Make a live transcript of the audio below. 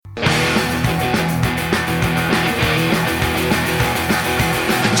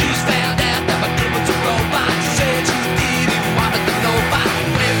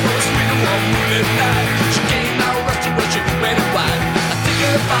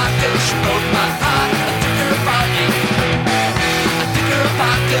apart 'cause she broke my heart. I took her apart, yeah. I took her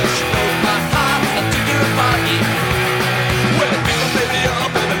apart 'cause she broke my heart. I took her apart, yeah. Well, people picked me up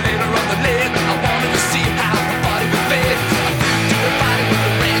and laid her on the lid. I wanted to see how her body would fit. I took her body with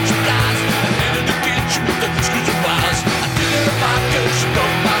the ranch flies and headed to get you with the screws and wires. I took her apart 'cause she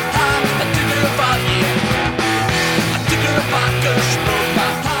broke my heart. I took her apart, yeah. I took her apart 'cause she broke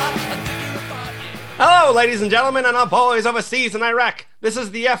my heart. I took her apart, yeah. Hello, ladies and gentlemen, and our boys overseas in Iraq. This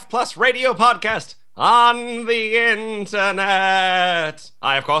is the F Plus Radio Podcast on the internet.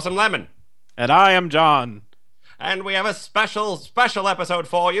 I, of course, am Lemon. And I am John. And we have a special episode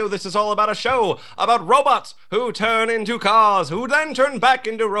for you. This is all about a show about robots who turn into cars, who then turn back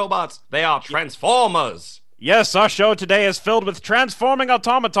into robots. They are Transformers. Yes, our show today is filled with transforming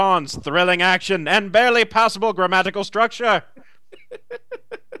automatons, thrilling action, and barely passable grammatical structure.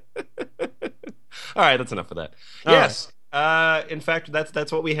 All right, that's enough of that. All Yes. In fact,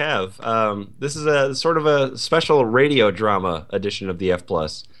 that's what we have. This is a sort of a special radio drama edition of the F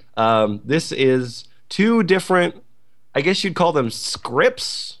Plus. This is two different, I guess you'd call them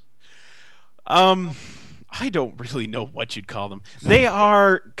scripts. I don't really know what you'd call them. They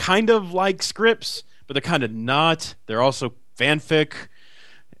are kind of like scripts, but they're kind of not. They're also fanfic.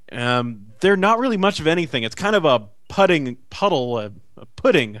 They're not really much of anything. It's kind of a pudding,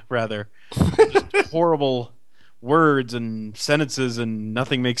 rather. Just horrible words and sentences, and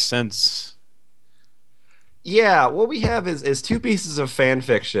nothing makes sense. Yeah, what we have is two pieces of fan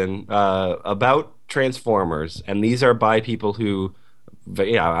fiction about Transformers, and these are by people who,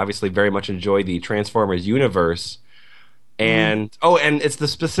 obviously very much enjoy the Transformers universe. And and it's the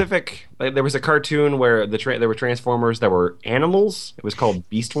specific. Like, there was a cartoon where there were Transformers that were animals. It was called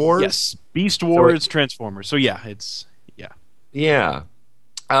Beast Wars. Yes, Beast Wars Transformers. So yeah. Yeah.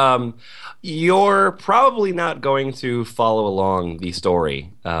 You're probably not going to follow along the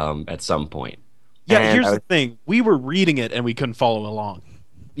story at some point. Yeah, And here's the thing. We were reading it and we couldn't follow along.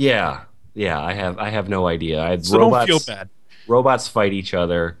 Yeah. I have no idea. So don't feel bad. Robots fight each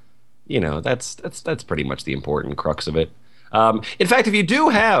other. That's pretty much the important crux of it. In fact, if you do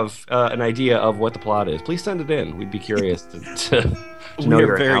have an idea of what the plot is, please send it in. We'd be curious to know your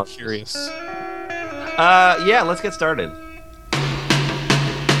We're very analysis. curious. Yeah, let's get started.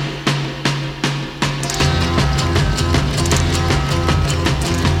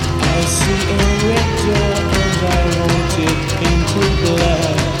 I see a red door and I want it painted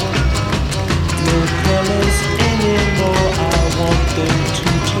black. No colors anymore, I want them to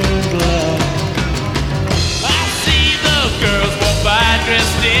turn black. I see the girls walk by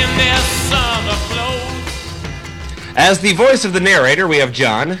dressed in their summer clothes. As the voice of the narrator, we have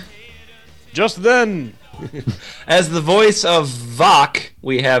John. Just then, As the voice of Vok,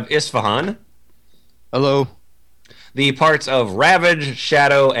 we have Isfahan. Hello. The parts of Ravage,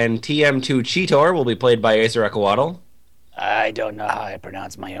 Shadow, and TM2 Cheetor will be played by Acer Echowaddle. I don't know how I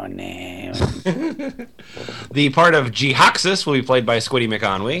pronounce my own name. The part of Gehoxus will be played by Squiddy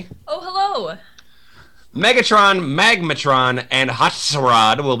McOnwee. Oh, hello. Megatron, Magmatron, and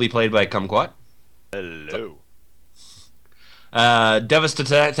Hatsarad will be played by Kumquat. hello.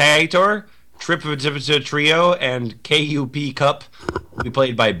 Devastator, Trip Trio, and KUP Cup will be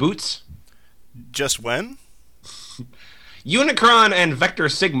played by Boots. Just when? Unicron and Vector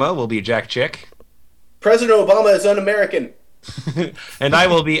Sigma will be Jack Chick. President Obama is un-American. And I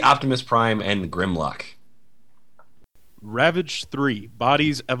will be Optimus Prime and Grimlock. Ravage 3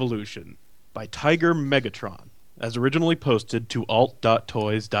 Bodies Evolution by Tiger Megatron, as originally posted to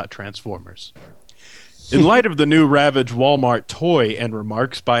alt.toys.transformers. In light of the new Ravage Walmart toy and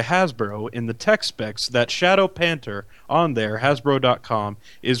remarks by Hasbro in the tech specs that Shadow Panther on their Hasbro.com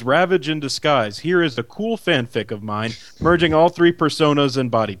is Ravage in disguise, here is a cool fanfic of mine merging all three personas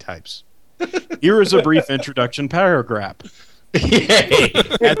and body types. Here is a brief introduction paragraph. Yay!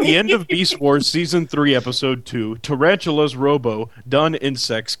 At the end of Beast Wars Season 3, Episode 2, Tarantula's Robo done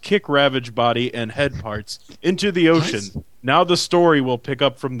insects kick Ravage body and head parts into the ocean. Now the story will pick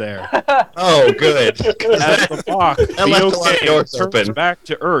up from there. Oh, good. As the Bach, That left a lot of BOK doors turns open. back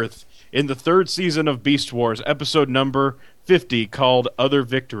to Earth in the third season of Beast Wars, episode number 50, called Other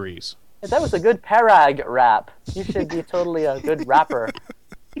Victories. That was a good parag rap. You should be totally a good rapper.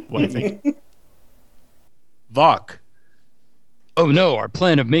 What do you think? Vok. Oh no, our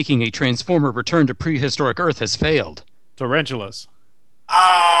plan of making a Transformer return to prehistoric Earth has failed. Tarantulas.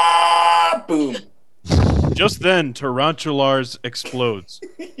 Ah, boom. Just then, Tarantulas explodes.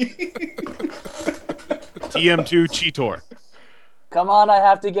 TM2 Cheetor. Come on, I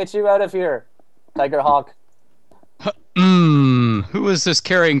have to get you out of here, Tiger Hawk. Who is this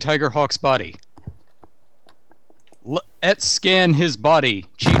carrying Tiger Hawk's body? Let's scan his body,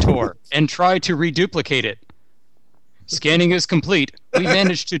 Cheetor. Cheetor and try to reduplicate it. Scanning is complete. We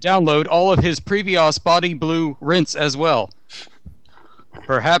managed to download all of his previous body blue rints as well.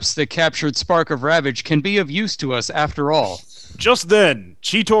 Perhaps the captured spark of Ravage can be of use to us after all. Just then,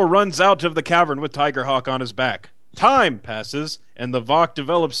 Cheetor runs out of the cavern with Tigerhawk on his back. Time passes, and the Vok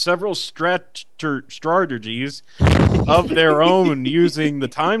develops several strategies of their own using the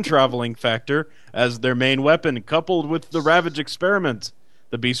time-traveling factor as their main weapon, coupled with the Ravage experiment.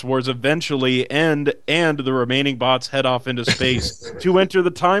 The Beast Wars eventually end, and the remaining bots head off into space to enter the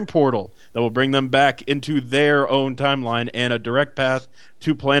time portal that will bring them back into their own timeline and a direct path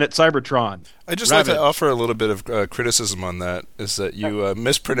to planet Cybertron. I'd just Ravage. like to offer a little bit of criticism on that, is that you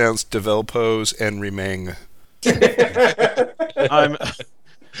mispronounced Developos and Remang. I'm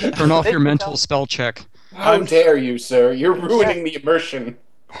Turn off your mental spell check. How dare you, sir? You're ruining the immersion.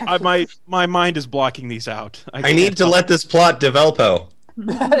 my mind is blocking these out. I need to let this plot develop.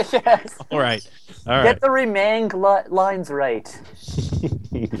 Yes. All right. Get the remaining lines right.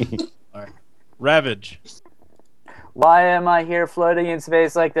 Ravage. Why am I here floating in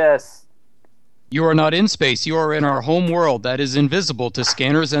space like this? You are not in space. You are in our home world that is invisible to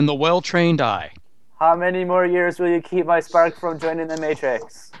scanners and the well-trained eye. How many more years will you keep my spark from joining the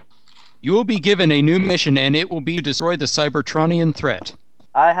Matrix? You will be given a new mission, and it will be to destroy the Cybertronian threat.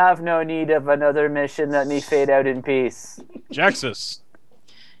 I have no need of another mission. Let me fade out in peace. Jaxus.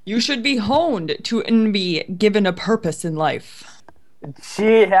 You should be honed to and be given a purpose in life.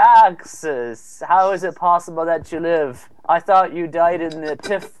 Jaxus, how is it possible that you live? I thought you died in the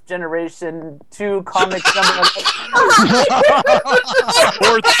TIFF Generation 2 comic number.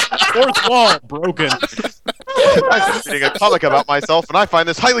 Fourth wall broken. I'm reading a comic about myself, and I find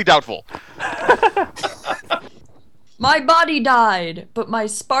this highly doubtful. My body died, but my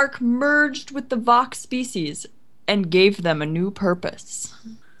spark merged with the Vok species and gave them a new purpose.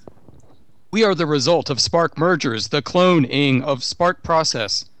 We are the result of spark mergers, the cloning of spark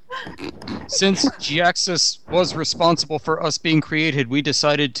process. Since Jaxus was responsible for us being created, we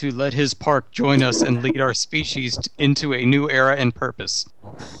decided to let his park join us and lead our species into a new era and purpose.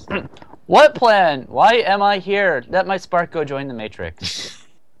 What plan? Why am I here? Let my spark go join the Matrix.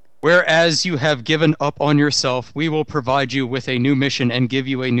 Whereas you have given up on yourself, we will provide you with a new mission and give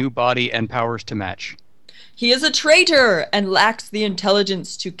you a new body and powers to match. He is a traitor and lacks the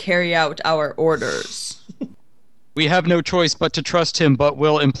intelligence to carry out our orders. We have no choice but to trust him, but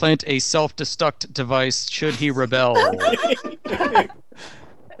will implant a self-destruct device should he rebel.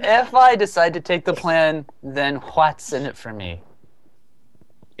 If I decide to take the plan, then what's in it for me?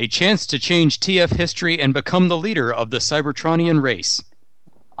 A chance to change TF history and become the leader of the Cybertronian race.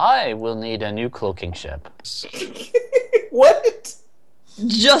 I will need a new cloaking ship. What?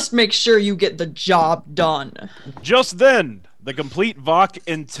 Just make sure you get the job done. Just then, the complete Vok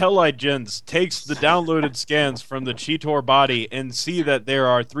intelligence takes the downloaded scans from the Cheetor body and see that there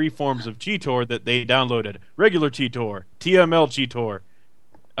are three forms of Cheetor that they downloaded. Regular Cheetor, TM1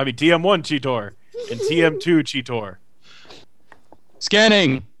 Cheetor, and TM2 Cheetor.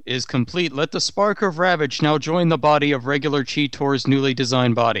 Scanning is complete. Let the spark of Ravage now join the body of regular Cheetor's newly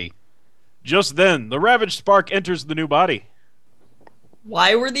designed body. Just then, the Ravage spark enters the new body.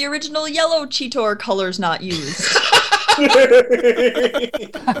 Why were the original yellow Cheetor colors not used?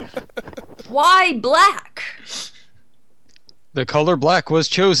 Why black? The color black was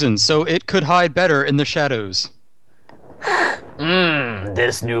chosen so it could hide better in the shadows.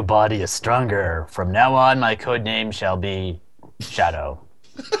 This new body is stronger. From now on, my code name shall be Shadow.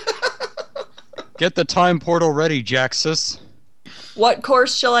 Get the time portal ready, Jaxus. What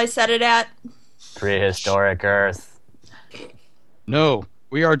course shall I set it at? Prehistoric Earth. No,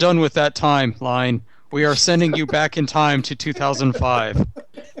 we are done with that timeline. We are sending you back in time to 2005.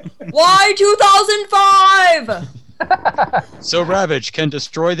 Why 2005? So Ravage can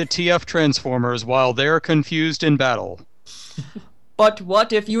destroy the TF Transformers while they're confused in battle. But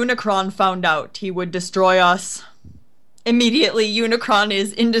what if Unicron found out? He would destroy us. Immediately, Unicron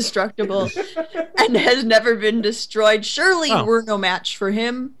is indestructible and has never been destroyed. Surely we're no match for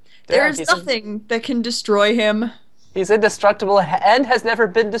him. There is nothing that can destroy him. He's indestructible and has never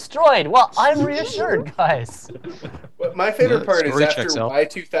been destroyed. Well, I'm reassured, guys. Well, my favorite part is story after checks out. Y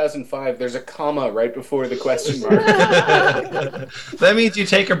 2005, there's a comma right before the question mark. That means you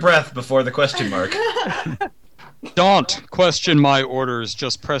take a breath before the question mark. Don't question my orders,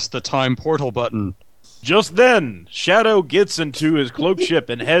 just press the time portal button. Just then, Shadow gets into his cloak ship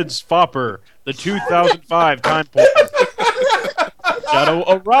and heads Fopper, the 2005 time portal. Shadow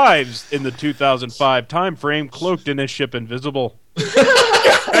arrives in the 2005 time frame, cloaked in his ship Invisible.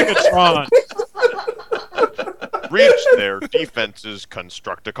 Megatron. reach their defenses,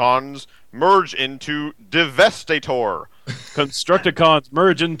 Constructicons merge into Devastator. Constructicons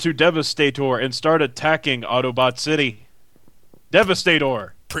merge into Devastator and start attacking Autobot City.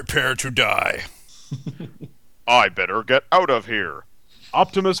 Devastator. Prepare to die. I better get out of here.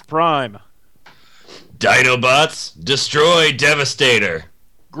 Optimus Prime. Dinobots, destroy Devastator.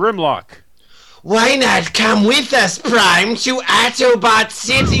 Grimlock. Why not come with us, Prime, to Autobot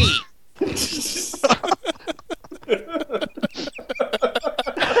City?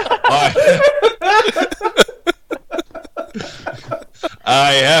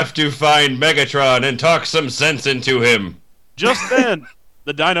 I have to find Megatron and talk some sense into him. Just then,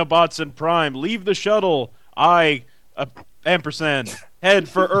 the Dinobots and Prime leave the shuttle. Ampersand, head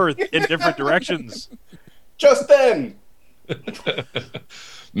for Earth in different directions. Just then.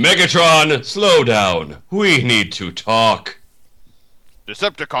 Megatron, slow down. We need to talk.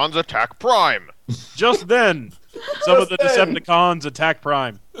 Decepticons attack Prime. Just then, some of the Decepticons attack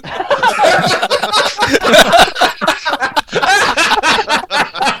Prime.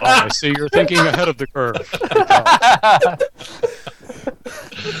 I see you're thinking ahead of the curve.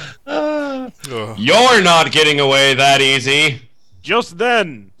 You're not getting away that easy. Just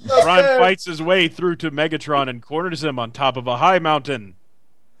then, Prime fights his way through to Megatron and corners him on top of a high mountain.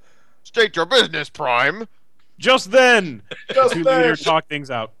 State your business, Prime. Just then, the two leaders talk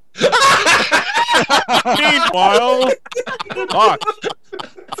things out. Meanwhile, Fox.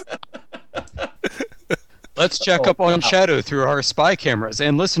 Let's check up on Shadow through our spy cameras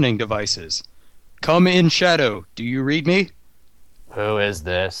and listening devices. Come in, Shadow. Do you read me? Who is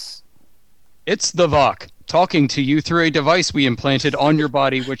this? It's the Vok, talking to you through a device we implanted on your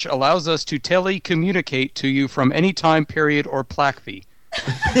body which allows us to telecommunicate to you from any time period or Plakvi.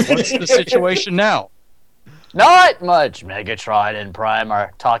 What's the situation now? Not much. Megatron and Prime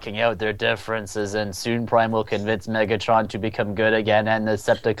are talking out their differences, and soon Prime will convince Megatron to become good again, and the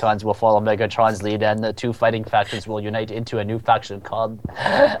Decepticons will follow Megatron's lead, and the two fighting factions will unite into a new faction called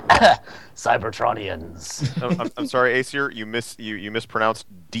Cybertronians. I'm sorry, Aesir, you mispronounced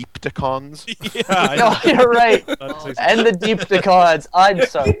Deepticons. Yeah, No, you're right. And the Deepticons. I'm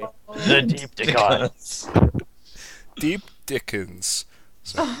sorry. The Deepticons. Deep Dickens.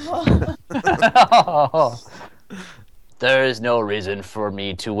 There is no reason for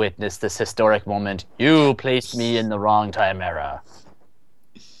me to witness this historic moment. You placed me in the wrong time era.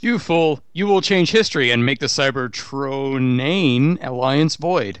 You fool. You will change history and make the Cybertronane alliance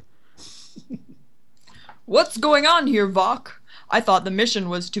void. What's going on here, Vok? I thought the mission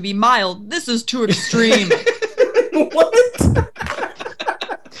was to be mild. This is too extreme. What?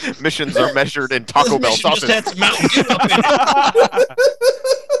 Missions are measured in Taco Bell sauces.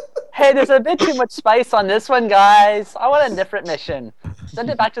 Hey, there's a bit too much spice on this one, guys. I want a different mission. Send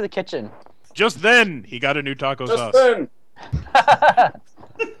it back to the kitchen. Just then, he got a new taco sauce. Then.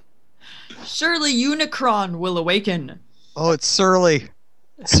 Surely Unicron will awaken. Oh, it's Surly.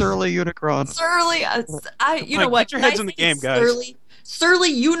 Surly Unicron. Surly, you know what? Get your heads in the game, guys. Surly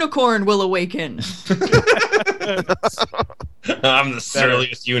Unicorn will awaken. I'm the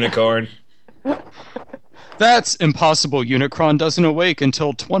surliest unicorn. That's impossible. Unicron doesn't awake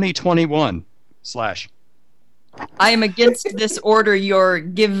until 2021. / I am against this order you're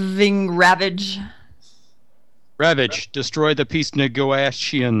giving, Ravage. Ravage, destroy the peace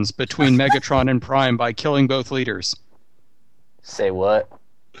negotiations between Megatron and Prime by killing both leaders. Say what?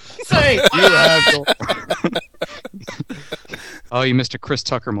 Say, You have your... Oh, you missed a Chris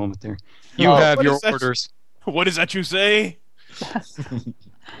Tucker moment there. You have What your is that? orders. What is that you say?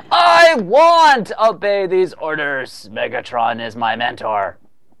 I want to obey these orders. Megatron is my mentor.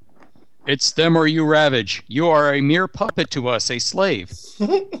 It's them or you, Ravage. You are a mere puppet to us, a slave.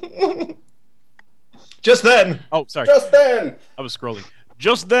 just then. Oh, sorry. Just then. I was scrolling.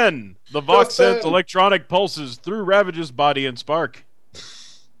 Just then, the Vox Just sent then. electronic pulses through Ravage's body and Spark.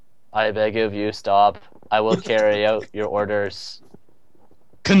 I beg of you, stop. I will carry out your orders.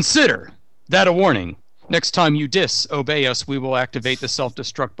 Consider that a warning. Next time you disobey us, we will activate the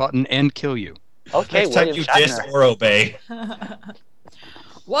self-destruct button and kill you. Okay, Next time William you Shatner. diss or obey.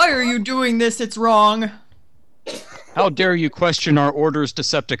 Why are you doing this? It's wrong. How dare you question our orders,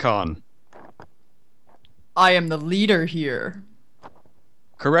 Decepticon? I am the leader here.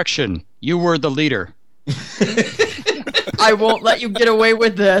 Correction, you were the leader. I won't let you get away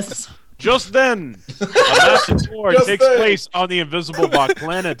with this. Just then, a massive war Just takes then. place on the invisible Vok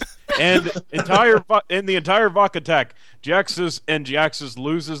planet, and the entire Vok attack, Jaxus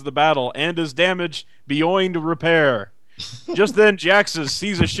loses the battle and is damaged beyond repair. Just then, Jaxus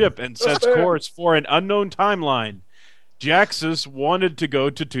sees a ship and sets then. course for an unknown timeline. Jaxus wanted to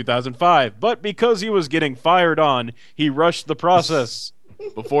go to 2005, but because he was getting fired on, he rushed the process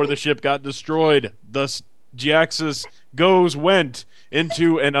before the ship got destroyed. Thus, Jaxus went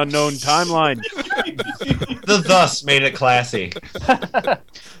into an unknown timeline. The thus made it classy.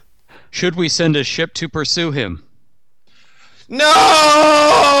 Should we send a ship to pursue him?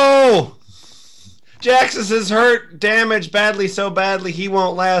 No! Jaxus is hurt, damaged badly, so badly he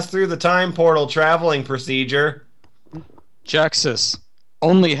won't last through the time portal traveling procedure. Jaxus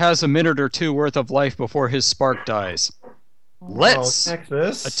only has a minute or two worth of life before his spark dies. Let's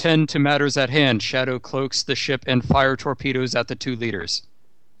attend to matters at hand. Shadow cloaks the ship and fire torpedoes at the 2 leaders.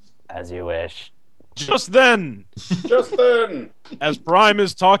 As you wish. Just then, as Prime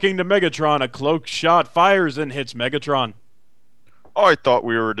is talking to Megatron, a cloaked shot fires and hits Megatron. I thought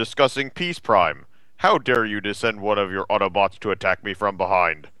we were discussing peace, Prime. How dare you send one of your Autobots to attack me from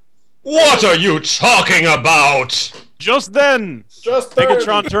behind? What are you talking about? Just then,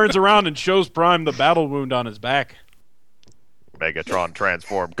 Megatron turns around and shows Prime the battle wound on his back. Megatron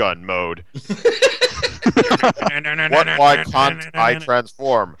transform gun mode. Why can't I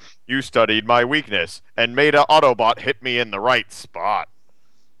transform? You studied my weakness and made an Autobot hit me in the right spot.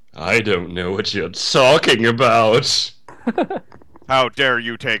 I don't know what you're talking about. How dare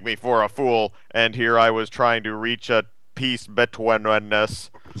you take me for a fool? And here I was trying to reach a peace between us.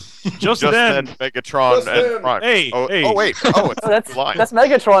 Just then, Megatron and Prime. Hey, hey. Oh, wait. Oh, it's that's line. That's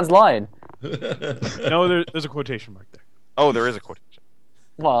Megatron's line. No, there's a quotation mark there. Oh, there is a quotation.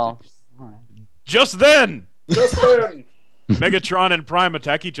 Well, Just then, Megatron and Prime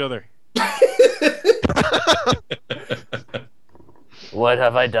attack each other. what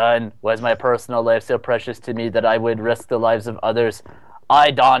have I done? Was my personal life so precious to me that I would risk the lives of others?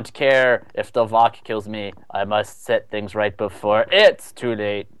 I don't care if the Vok kills me. I must set things right before it's too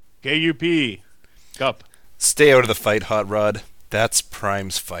late. KUP. Cup. Stay out of the fight, Hot Rod. That's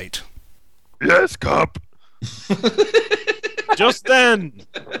Prime's fight. Yes, Cup. Just then,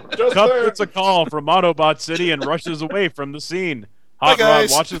 Cup gets a call from Autobot City and rushes away from the scene. Hot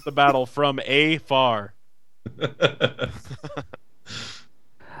Rod watches the battle from afar.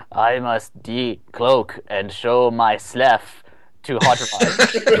 I must decloak and show my sleff to Hot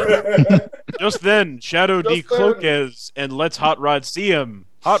Rod. Just then, Shadow decloaks and lets Hot Rod see him.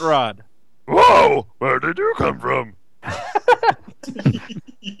 Hot Rod. Whoa! Where did you come from?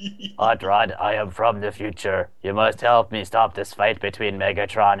 Hot Rod, I am from the future. You must help me stop this fight between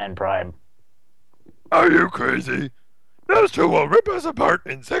Megatron and Prime. Are you crazy? Those two will rip us apart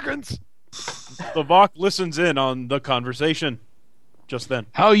in seconds. The Vok listens in on the conversation. Just then.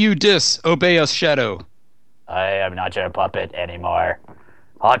 How you obey us, Shadow? I am not your puppet anymore.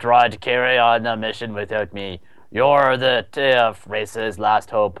 Hot Rod, carry on the mission without me. You're the TF race's last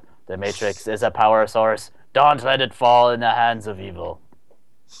hope. The Matrix is a power source. Don't let it fall in the hands of evil.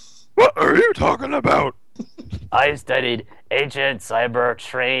 What are you talking about? I studied ancient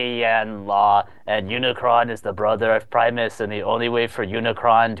Cybertronian law, and Unicron is the brother of Primus, and the only way for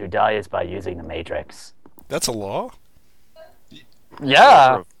Unicron to die is by using the Matrix. That's a law?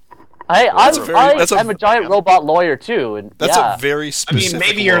 Yeah. I'm a giant robot lawyer, too. And that's a very specific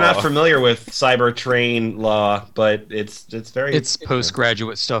maybe you're not familiar with Cybertrain law, but it's very... It's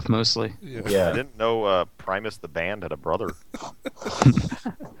postgraduate stuff, mostly. Yeah. I didn't know Primus the band had a brother.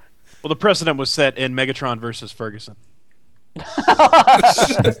 Well, the precedent was set in Megatron versus Ferguson.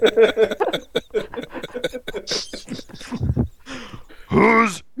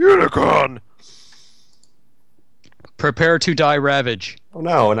 Who's Unicron? Prepare to die, Ravage. Oh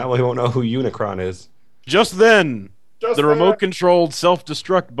no, now we won't know who Unicron is. Just then, the remote-controlled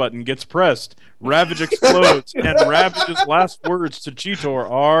self-destruct button gets pressed. Ravage explodes, and Ravage's last words to Cheetor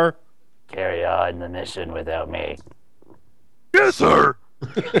are... Carry on the mission without me. Yes, sir.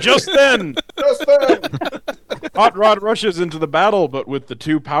 Just then, Hot Rod rushes into the battle, but with the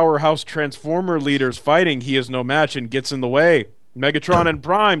two powerhouse Transformer leaders fighting, he is no match and gets in the way. Megatron and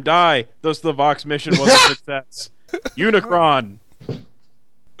Prime die, thus the Vox mission was a success. Unicron.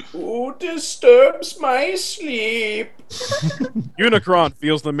 Who disturbs my sleep? Unicron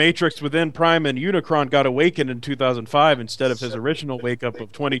feels the Matrix within Prime, and Unicron got awakened in 2005 instead of his original wake-up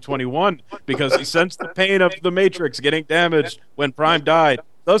of 2021 because he sensed the pain of the Matrix getting damaged when Prime died.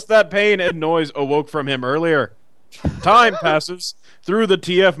 Thus that pain and noise awoke from him earlier. Time passes through the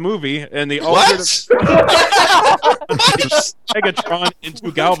TF movie, and the alternate Megatron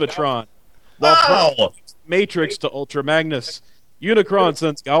into Galvatron, while Prime takes the Matrix to Ultra Magnus. Unicron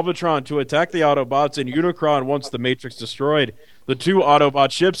sends Galvatron to attack the Autobots, and Unicron wants the Matrix destroyed. The two Autobot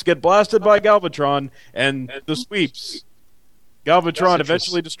ships get blasted by Galvatron, and the sweeps. Galvatron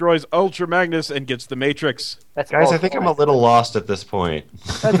eventually destroys Ultra Magnus and gets the Matrix. That's Guys, I think I'm a little lost at this point.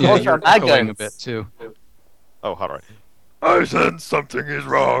 Yeah, you're echoing a bit too. Oh, all right. I sense something is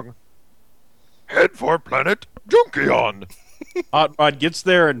wrong. Head for planet Junkion. Hot Rod gets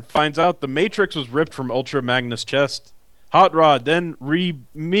there and finds out the Matrix was ripped from Ultra Magnus' chest. Hot Rod then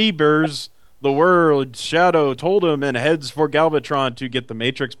remembers the word Shadow told him and heads for Galvatron to get the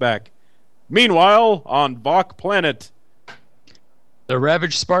Matrix back. Meanwhile, on Vok Planet, The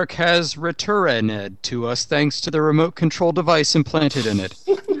Ravage Spark has returned to us thanks to the remote control device implanted in it.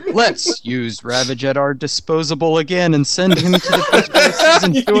 Let's use Ravage at our disposal again and send him to the Beast Wars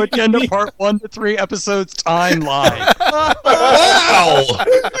Season 2 agenda part 1 to 3 episodes timeline. Wow!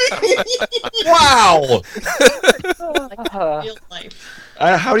 Wow! Real life.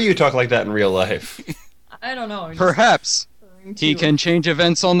 How do you talk like that in real life? I don't know. Perhaps he can change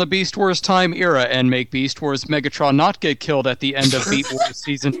events on the Beast Wars time era and make Beast Wars Megatron not get killed at the end of Beast Wars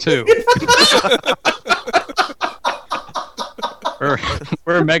Season 2.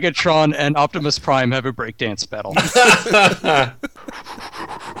 Where Megatron and Optimus Prime have a breakdance battle.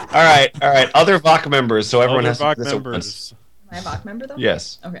 All right. Other Vok members, so everyone has Vok to do this at members. once. Am I a Vok member though?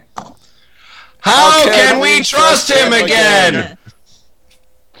 Yes. Okay. How can we trust him again?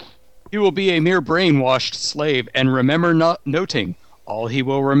 He will be a mere brainwashed slave, and remember noting, all he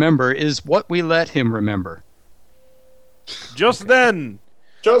will remember is what we let him remember. just then,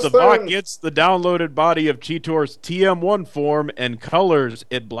 the Vok gets the downloaded body of Cheetor's TM1 form and colors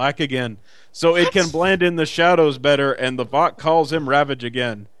it black again, so it can blend in the shadows better, and the Vok calls him Ravage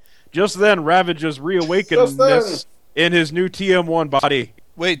again. Just then, Ravage's reawakenedness in his new TM1 body.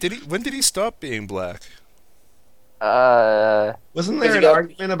 Wait, when did he stop being black? Wasn't there an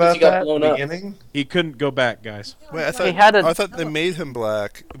argument about that at the beginning? He couldn't go back, guys. Wait, I thought they made him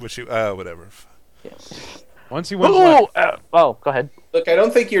black, whatever. Once he went black. Go ahead. Look, I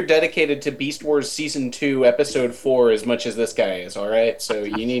don't think you're dedicated to Beast Wars Season 2, Episode 4 as much as this guy is, alright? So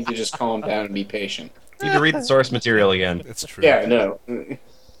you need to just calm down and be patient. You need to read the source material again. It's true. Yeah, no.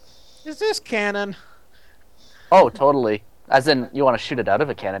 Is this canon? Oh, totally. As in, you want to shoot it out of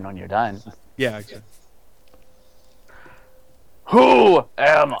a cannon when you're done. Yeah, exactly. Who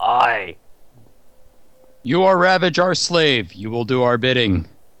am I? You are Ravage, our slave. You will do our bidding.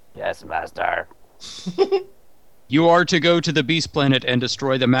 Yes, master. You are to go to the Beast Planet and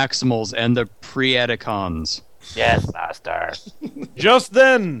destroy the Maximals and the Preadicons. Yes, master. Just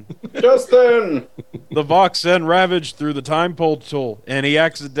then, the Vok send Ravage through the time portal, and he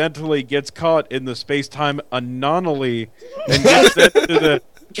accidentally gets caught in the space-time anomaly and gets sent to the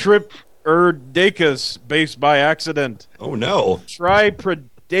Triperdacus base by accident. Oh no.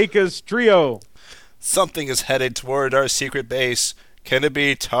 Triperdacus Trio. Something is headed toward our secret base. Can it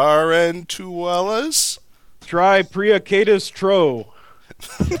be Tarantuelas? Tripriacatus Tro.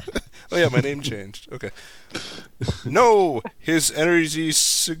 Oh yeah, my name changed. Okay. No, his energy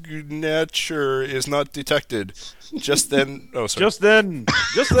signature is not detected. Just then. Oh, sorry. Just then.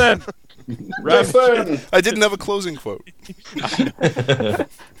 I didn't have a closing quote.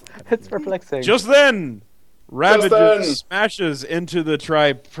 It's perplexing. Just then, Ravage smashes into the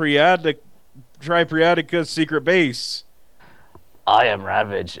Tripriaticus secret base. I am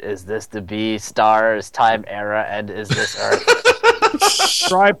Ravage. Is this the B-Stars time era, and is this Earth?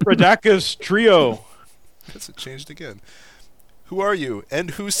 Tripredacus Trio. Yes, it changed again. Who are you,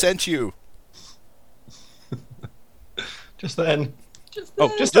 and who sent you? Just then. Just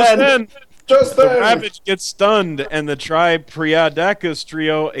then. The Ravage gets stunned, and the Tripriadacus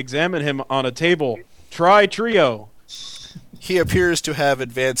Trio examine him on a table. Trio. He appears to have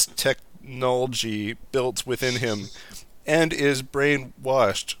advanced technology built within him, and is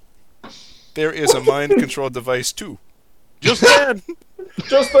brainwashed. There is a mind-control device, too. Just then.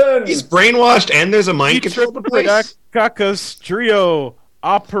 He's brainwashed, and there's a mind-control device? Tripriadacus Trio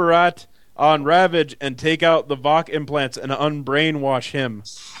operate on Ravage and take out the Vok implants and unbrainwash him.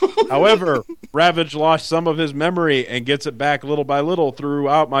 However, Ravage lost some of his memory and gets it back little by little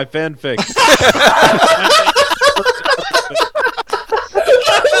throughout my fanfic.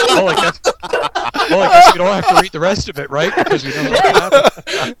 Well, I guess we don't have to read the rest of it, right? Because we don't know what happened.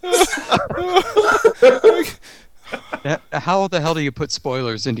 How the hell do you put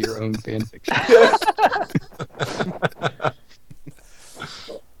spoilers into your own fanfiction?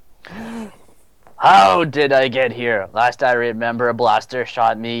 How did I get here? Last I remember, a blaster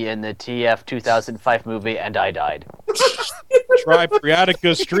shot me in the TF 2005 movie, and I died.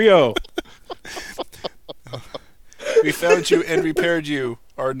 Tripriaticus Trio. We found you and repaired you.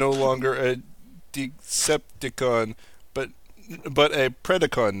 Are no longer a Decepticon, but a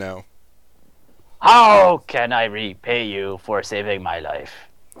Predacon now. How can I repay you for saving my life?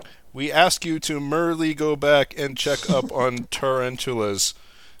 We ask you to merely go back and check up on tarantulas.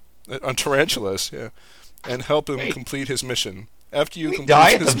 Yeah. And help him complete his mission. After you complete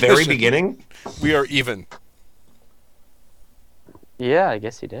Die at his the very mission, beginning? we are even. Yeah, I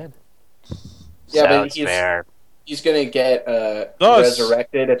guess he did. Yeah, but Sounds fair. he's going to get Thus-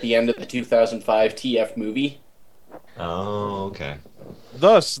 resurrected at the end of the 2005 TF movie. Oh, okay.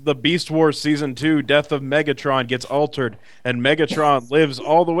 Thus, the Beast Wars Season 2 Death of Megatron gets altered, and Megatron lives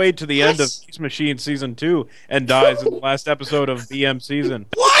all the way to the end of Beast Machine Season 2 and dies in the last episode of BM Season.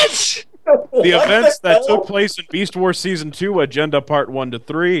 What? The events that took place in Beast Wars Season 2 Agenda Part 1 to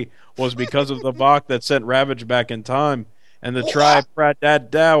 3 was because of the Vok that sent Ravage back in time, and the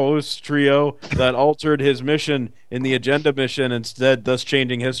Tri-Prat-Dat-Daos trio that altered his mission in the Agenda mission instead, thus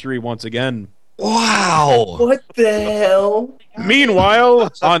changing history once again. Wow. What the hell?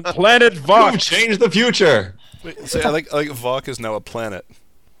 Meanwhile, on Planet Who Vok, changed the future? Wait, so I like Vok is now a planet.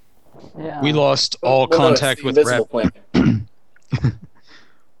 Yeah. We lost all Well, no, it's contact the with invisible Ravage. planet.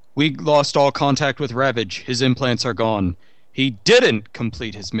 We lost all contact with Ravage. His implants are gone. He didn't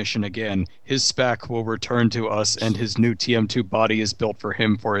complete his mission again. His SPAC will return to us, and his new TM2 body is built for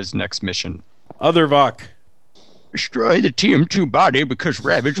him for his next mission. other Vok. Destroy the TM2 body because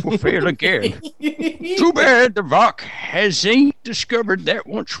Ravage will fail again. Too bad the Vok hasn't discovered that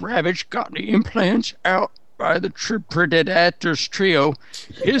once Ravage got the implants out by the Tripridatus trio,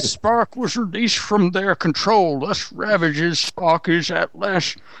 his spark was released from their control. Thus, Ravage's spark is at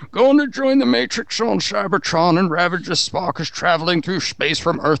last going to join the Matrix on Cybertron, and Ravage's spark is traveling through space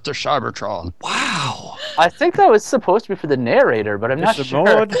from Earth to Cybertron. Wow. I think that was supposed to be for the narrator, but I'm not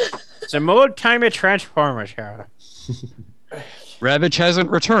sure. It's a mode time of Transformers here. Ravage hasn't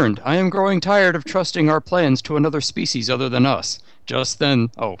returned. I am growing tired of trusting our plans to another species other than us. Just then...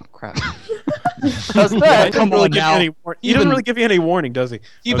 Oh, crap. Just that. Come on now. He doesn't really give you any warning, does he?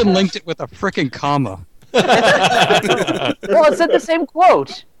 He even linked it with a frickin' comma. Well, it said the same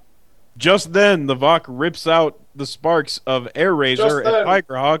quote. Just then, the Vok rips out the sparks of Air Razor Just and then.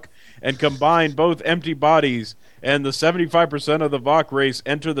 Tigerhawk and combine both empty bodies, and the 75% of the Vok race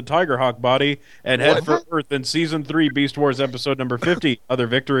enter the Tigerhawk body and head for Earth in Season 3 Beast Wars episode number 50, Other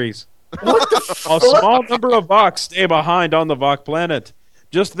Victories. A small number of Voks stay behind on the Vok planet.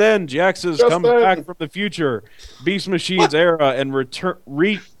 Just then, Jaxus comes back from the future, Beast Machine's era, and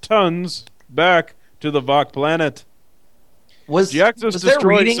returns back to the Vok planet. Was Jaxus there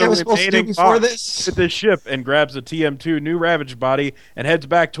destroys reading the I was supposed to do remaining before Voks this? with his ship and grabs the TM2 new Ravage body and heads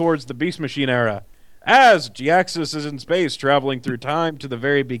back towards the Beast Machine era. As Jaxus is in space, traveling through time to the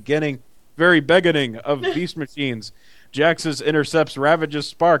very beginning of Beast Machines, Jaxus intercepts Ravage's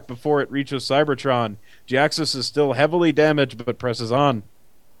spark before it reaches Cybertron. Jaxus is still heavily damaged, but presses on.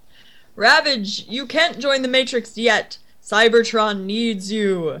 Ravage, you can't join the Matrix yet. Cybertron needs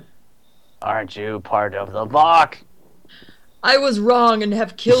you. Aren't you part of the Vok? I was wrong and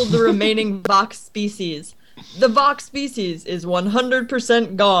have killed the remaining Vok species. The Vok species is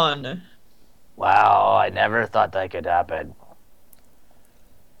 100% gone. Wow, I never thought that could happen.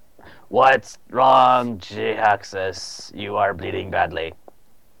 What's wrong, Jaxus? You are bleeding badly.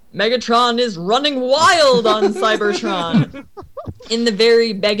 Megatron is running wild on Cybertron. In the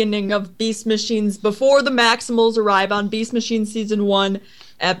very beginning of Beast Machines, before the Maximals arrive on Beast Machine Season 1,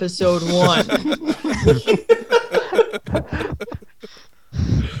 Episode 1.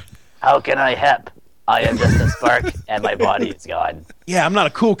 How can I help? I am just a spark, and my body is gone. Yeah, I'm not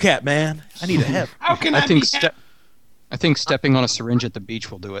a cool cat, man. I need a help. How can I think stepping on a syringe at the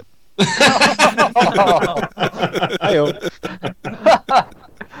beach will do it.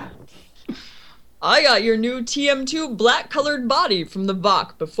 I got your new TM2 black-colored body from the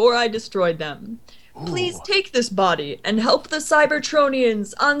Vok before I destroyed them. Please take this body and help the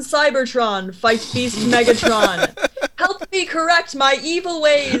Cybertronians on Cybertron fight Beast Megatron. Help me correct my evil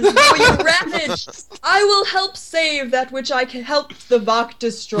ways, though you Ravage. I will help save that which I can help the Vok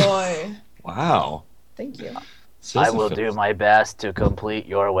destroy. Wow. Thank you. I will do my best to complete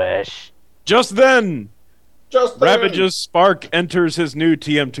your wish. Just then, Ravage's spark enters his new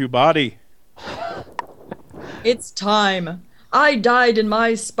TM2 body. It's time. I died and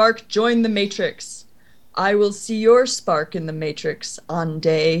my spark joined the Matrix. I will see your spark in the Matrix on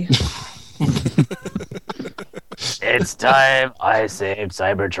day. It's time I saved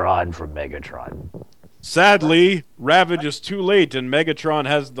Cybertron from Megatron. Sadly, Ravage is too late and Megatron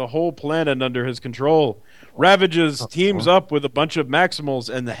has the whole planet under his control. Ravage teams up with a bunch of Maximals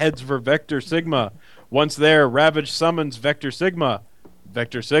and heads for Vector Sigma. Once there, Ravage summons Vector Sigma.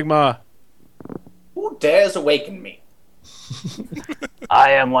 Vector Sigma. Who dares awaken me?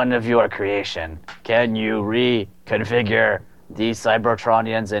 I am one of your creation. Can you reconfigure these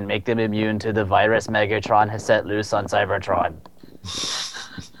Cybertronians and make them immune to the virus Megatron has set loose on Cybertron?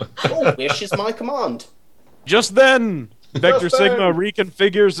 Your wish is my command. Just then, Vector Just then. Sigma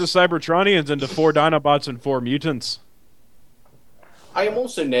reconfigures the Cybertronians into 4 Dinobots and 4 mutants. I am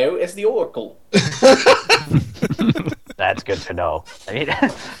also known as the Oracle. That's good to know. I mean,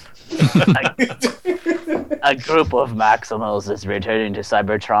 a group of Maximals is returning to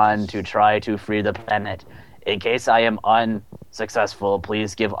Cybertron to try to free the planet. In case I am unsuccessful,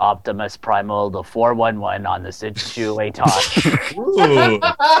 please give Optimus Primal the 411 on the situation Ooh.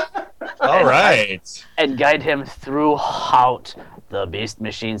 All right. and guide him throughout the Beast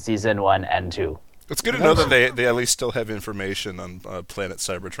Machine Season 1 and 2. It's good to know that they at least still have information on planet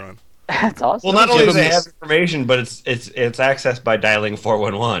Cybertron. That's awesome. Well, not only Give do him they this- have information, but it's accessed by dialing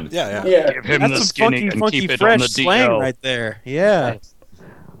 411. Yeah. Give him That's the some skinny funky, and funky keep it fresh on the slang DL. right there. Yeah.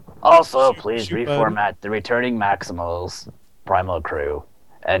 Also, Shoot, please shoot, reformat the returning Maximals Primal crew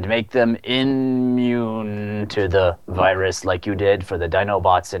and make them immune to the virus like you did for the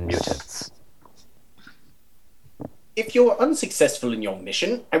Dinobots and mutants. If you're unsuccessful in your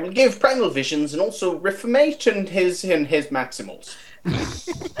mission, I will give Primal Visions and also reformate and his Maximals.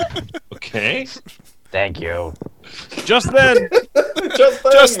 Okay. Thank you. Just then,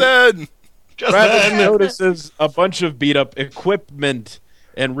 Just then! Ravage notices a bunch of beat-up equipment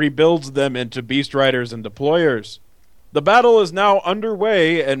and rebuilds them into Beast Riders and Deployers. The battle is now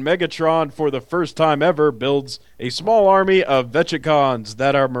underway, and Megatron, for the first time ever, builds a small army of Vetricons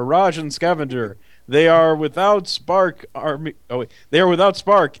that are Mirage and Scavenger. They are without Spark they are without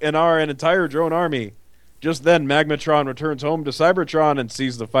Spark and are an entire drone army. Just then, Magmatron returns home to Cybertron and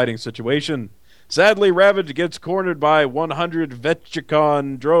sees the fighting situation. Sadly, Ravage gets cornered by 100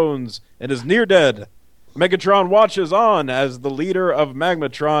 Vetricon drones and is near dead. Megatron watches on as the leader of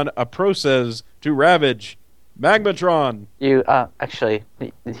Magmatron approaches to Ravage. Magmatron. You actually,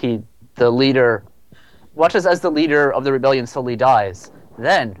 the leader, watches as the leader of the rebellion slowly dies.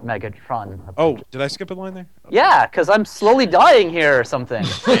 Then Megatron. Oh, did I skip a line there? Yeah, because I'm slowly dying here or something.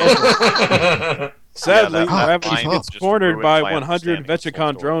 Sadly, that Ravage line gets just cornered ruined by my 100 understanding of this whole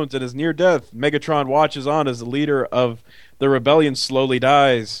Vetricon story. drones and is near death. Megatron watches on as the leader of the rebellion slowly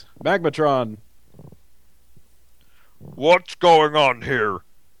dies. Magmatron. What's going on here?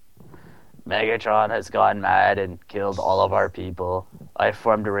 Megatron has gone mad and killed all of our people. I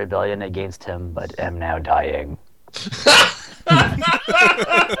formed a rebellion against him, but am now dying.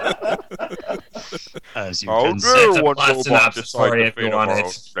 As you How can dare That's a one plot robot synopsis decide for you the if you fate of want our it.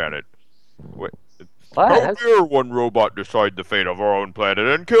 own planet? Wait, What? how That's- dare one robot decide the fate of our own planet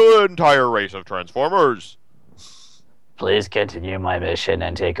and kill an entire race of Transformers? Please continue my mission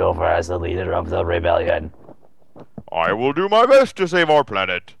and take over as the leader of the rebellion. I will do my best to save our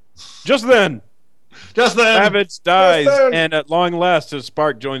planet. Just then, Just then. Ravage dies, then. and at long last, his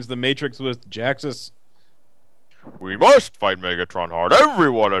Spark joins the Matrix with Jaxus. We must fight Megatron hard.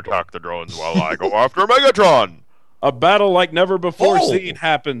 Everyone attack the drones while I go after Megatron. A battle like never before Oh. seen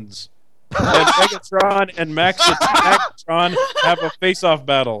happens. And Megatron and Maxatron have a face-off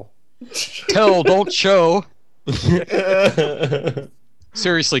battle. Tell, don't show.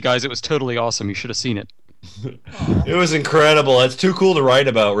 Seriously, guys, it was totally awesome. You should have seen it. It was incredible. It's too cool to write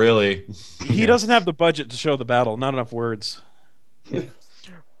about, really. He doesn't have the budget to show the battle. Not enough words.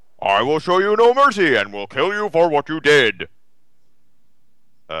 I will show you no mercy and will kill you for what you did.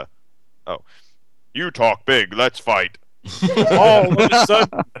 You talk big. Let's fight. All of a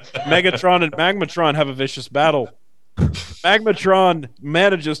sudden, Megatron and Magmatron have a vicious battle. Magmatron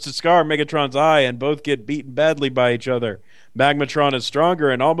manages to scar Megatron's eye, and both get beaten badly by each other. Magmatron is stronger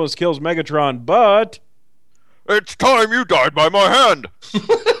and almost kills Megatron, but It's time you died by my hand.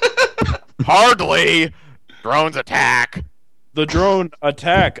 Hardly. Drones attack. the drone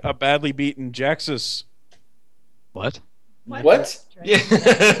attack a badly beaten Jaxus. What? What? Yeah.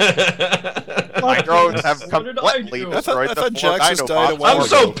 My drones have What did I completely do? destroyed I the thought four Jaxus died a Dinobots. while I'm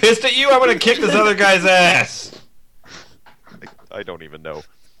so pissed at you. I'm gonna kick this other guy's ass. I don't even know.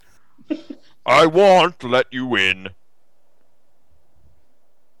 I want to let you win.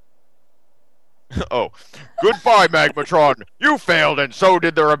 Oh, goodbye, Magmatron. You failed, and so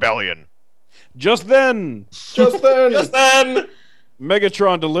did the rebellion. Just then, Just then. Just then.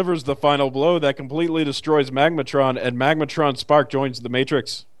 Megatron delivers the final blow that completely destroys Magmatron, and Magmatron's Spark joins the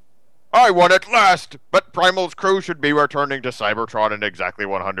Matrix. I won at last, but Primal's crew should be returning to Cybertron in exactly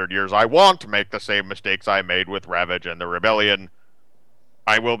 100 years. I won't make the same mistakes I made with Ravage and the Rebellion.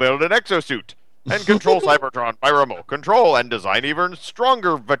 I will build an exosuit and control Cybertron by remote control and design even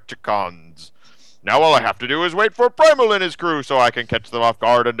stronger Vetricons. Now all I have to do is wait for Primal and his crew so I can catch them off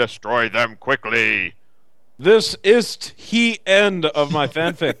guard and destroy them quickly. This is the end of my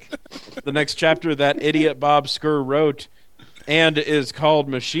fanfic. The next chapter that idiot Bob Skur wrote and is called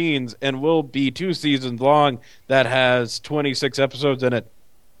Machines and will be 2 seasons long that has 26 episodes in it.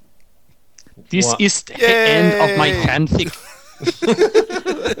 This is the end of my fanfic.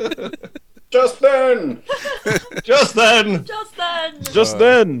 Just then! Just then! Just then. Just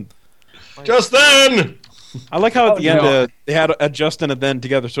then. Just then! I like how at the end no. they had a just and a then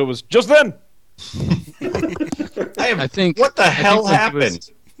together, so it was just then. I think. What the I hell think happened?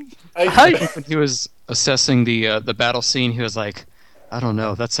 I think when he was assessing the battle scene, he was like, "I don't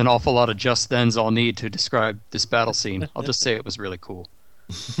know. That's an awful lot of just thens I'll need to describe this battle scene. I'll just say it was really cool."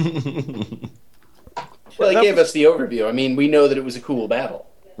 Well, he gave us the overview. I mean, we know that it was a cool battle.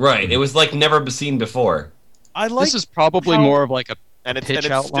 Right. It was like never seen before. I like This is probably how- more of like a And it's pitch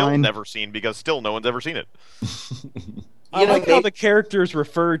still outline. never seen because still no one's ever seen it. I You know, like how they- the characters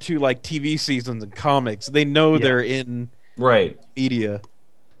refer to like TV seasons and comics. They know they're in Right. media.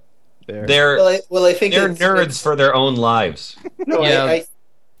 There. They're I think they're it's- nerds it's- for their own lives. No, Yeah,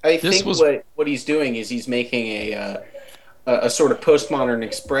 I this think was- what he's doing is he's making a sort of postmodern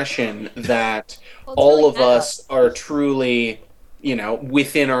expression that all of us are truly,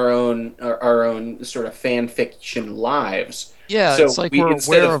 within our own sort of fan fiction lives. Yeah, So it's like we- we're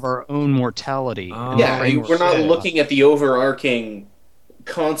instead aware of- of our own mortality. Oh. and Yeah, framework. we're not yeah. looking at the overarching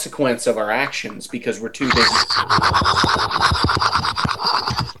consequence of our actions because we're too busy.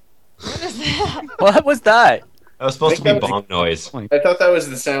 What is that? What was that? That was supposed to be I think that bong noise. I thought that was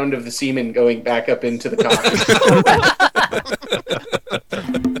the sound of the semen going back up into the coffin.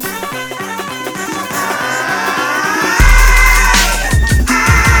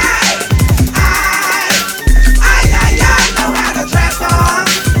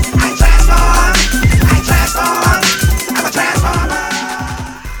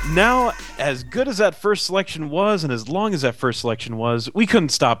 Now, as good as that first selection was, and as long as that first selection was, we couldn't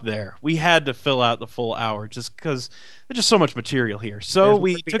stop there. We had to fill out the full hour just because there's just so much material here. So There's more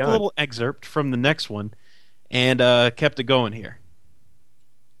we to be took a done. little excerpt from the next one and kept it going here.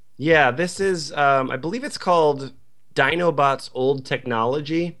 Yeah, this is, I believe it's called Dinobot's Old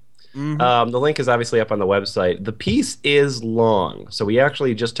Technology. Mhm. The link is obviously up on the website. The piece is long, so we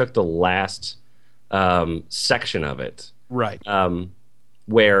actually just took the last section of it, Right.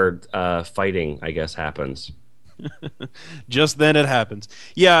 where fighting, I guess, happens. Just then it happens.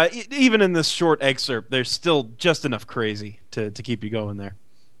 Yeah, even in this short excerpt, there's still just enough crazy to keep you going there.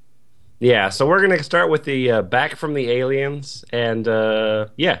 Yeah, so we're going to start with the Back from the Aliens, and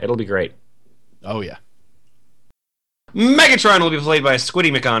yeah, it'll be great. Oh, yeah. Megatron will be played by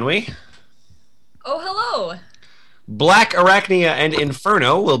Squiddy McConaughey. Oh, hello. Black Arachnia and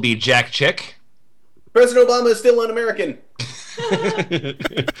Inferno will be Jack Chick. President Obama is still un-American.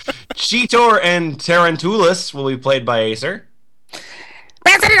 Cheetor and Tarantulus will be played by Acer.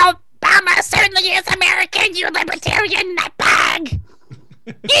 President Obama certainly is American, you libertarian nutbag!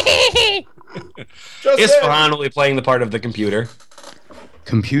 Isfahan will be playing the part of the computer.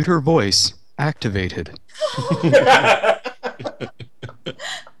 Computer voice activated.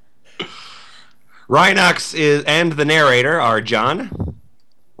 Rhinox and the narrator are John.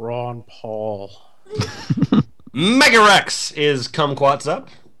 Ron Paul. Megarex is Kumquatsup.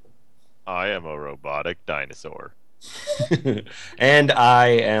 I am a robotic dinosaur. And I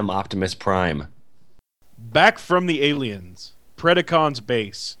am Optimus Prime. Back from the aliens. Predacon's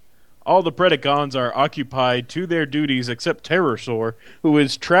base. All the Predacons are occupied to their duties except Terrorsaur, who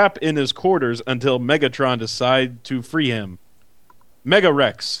is trapped in his quarters until Megatron decides to free him.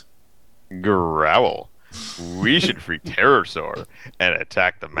 Megarex. Growl. We should free Terrorsaur and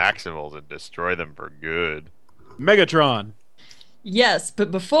attack the Maximals and destroy them for good. Megatron. Yes, but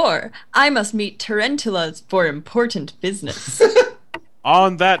before, I must meet Tarantulas for important business.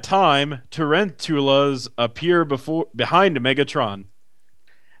 On that time, Tarantulas appear behind Megatron.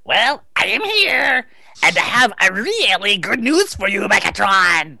 Well, I am here, and I have a really good news for you,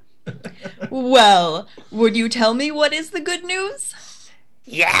 Megatron! Well, would you tell me what is the good news?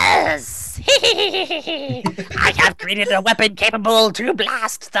 Yes! I have created a weapon capable to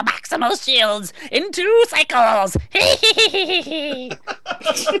blast the Maximal shields in 2 cycles!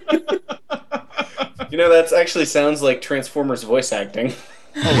 That actually sounds like Transformers voice acting.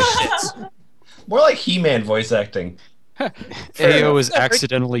 Oh shit. More like He-Man voice acting. AO is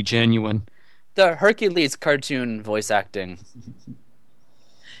accidentally genuine. The Hercules cartoon voice acting.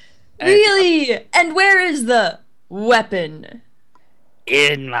 Really? And where is the weapon?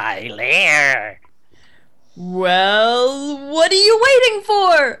 In my lair! Well, what are you waiting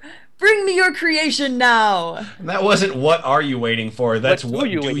for? Bring me your creation now. That wasn't what are you waiting for. That's What what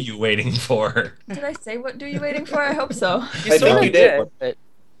do do you you waiting for. Did I say what do you waiting for? I hope so. I think you did. but-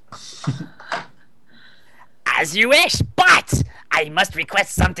 As you wish, but I must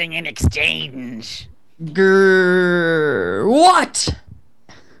request something in exchange. Grrr. What?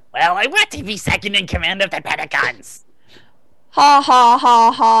 Well, I want to be second in command of the Predacons. Ha ha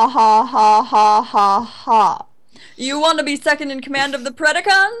ha ha ha ha ha ha ha. You want to be second in command of the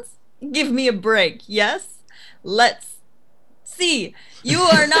Predacons? Give me a break, yes? Let's see. You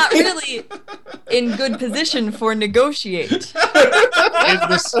are not really in good position for negotiate. In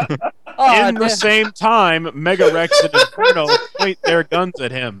the same time, Mega Rex and Inferno point their guns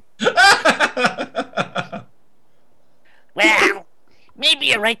at him. Well, maybe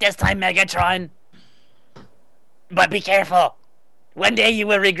you're right this time, Megatron. But be careful. One day you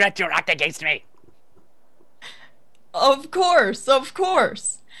will regret your act against me. Of course, of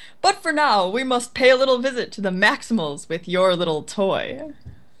course. But for now, we must pay a little visit to the Maximals with your little toy.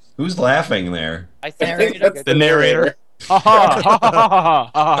 Who's laughing there? I think that's The narrator. Ha ha ha ha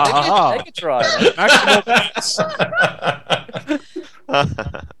ha ha ha. Megatron.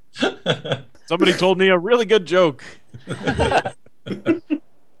 Somebody told me a really good joke.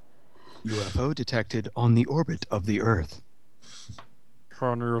 UFO detected on the orbit of the Earth.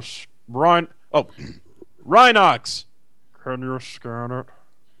 Rhinox. Rhinox. Can you scan it?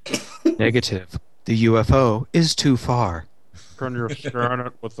 Negative. The UFO is too far. Can you scan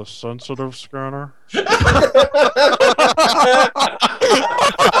it with a sensitive scanner?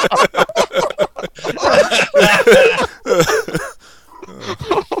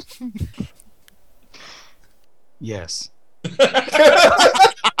 Yes. Computer's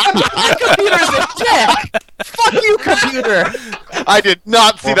a dick! Fuck you, computer! I did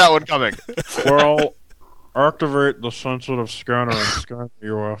not see that one coming. Well, activate the sensitive scanner and scan the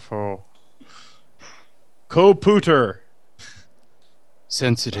UFO. Computer.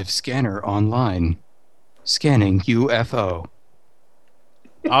 Sensitive scanner online. Scanning UFO.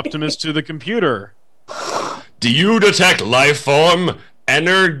 Optimus to the computer. Do you detect life form,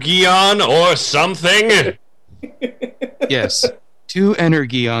 Energeon, or something? Yes. 2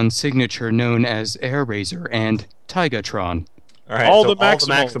 Energeon signature known as Air Razor and Tigatron. All right, All so the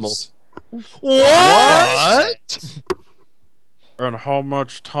Maximals. What? And how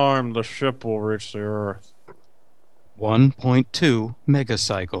much time the ship will reach the Earth? 1.2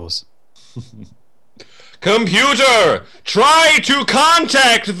 megacycles. Computer, try to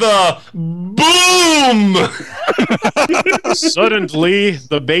contact the boom! Suddenly,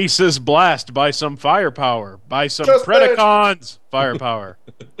 the base is blasted by some firepower. By some Just Predacons firepower.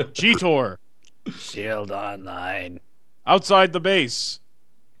 Cheetor. Shield online. Outside the base.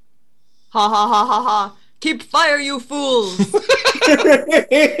 Ha ha ha ha ha. Keep fire, you fools.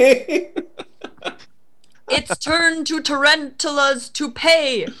 It's turn to tarantulas to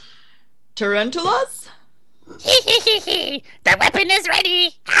pay. Tarantulas? The weapon is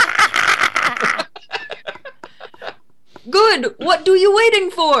ready. Good. What do you waiting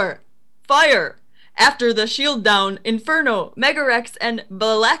for? Fire. After the shield down, Inferno, Megarex, and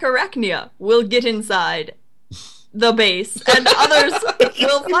Blacarachnia will get inside the base, and others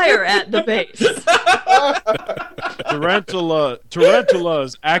will fire at the base.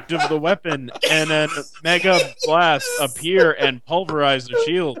 Tarantulas active the weapon, and then Mega Blast appear and pulverize the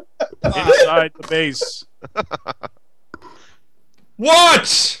shield inside the base.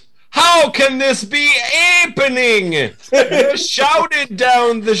 What? How can this be happening? You shouted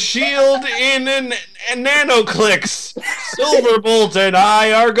down the shield in an nanoclicks. Silverbolt and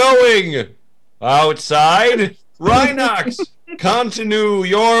I are going. Outside, Rhinox, continue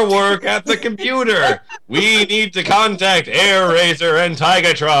your work at the computer. We need to contact Air Razor and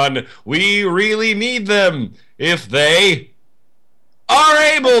Tigatron. We really need them. If they are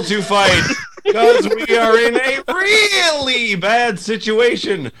able to fight, because we are in a really bad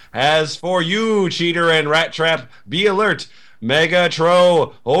situation. As for you, Cheater and Rat Trap, be alert.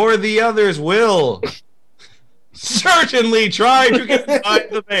 Megatro or the others will certainly try to get inside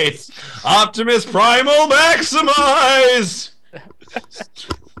the base. Optimus Primal, maximize!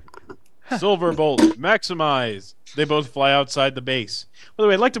 Silverbolt, maximize. They both fly outside the base. By the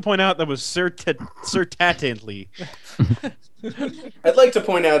way, I'd like to point out that was certainly. I'd like to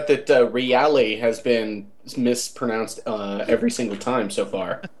point out that Reale has been mispronounced every single time so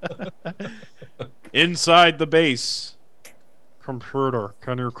far. Inside the base. Computer,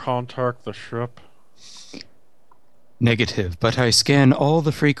 can you contact the ship? Negative, but I scan all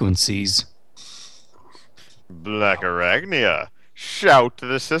the frequencies. Blacarachnia, shout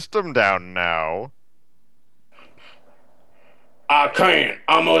the system down now. I can't.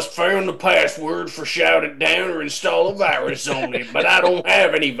 I must find the password for Shout It Down or install a virus on it, but I don't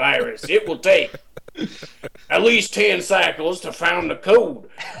have any virus. It will take at least 10 cycles to find the code.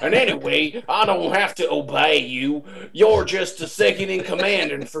 And anyway, I don't have to obey you. You're just a second in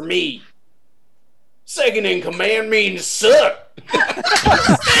command, and for me, second in command means suck.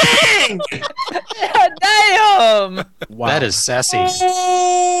 Damn! Wow. That is sassy.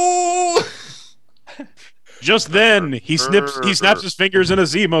 Just then, he snaps his fingers in a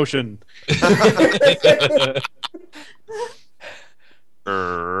Z motion.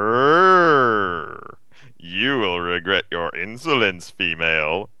 You will regret your insolence,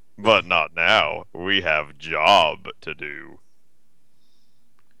 female. But not now. We have job to do.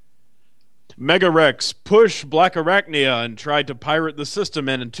 Megarex pushed Black Arachnia and tried to pirate the system,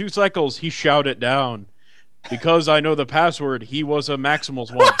 and in 2 cycles, he shouted down. Because I know the password, he was a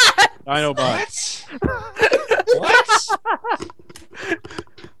Maximals one. Dinobot.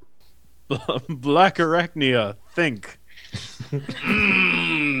 What? Black Arachnia, think.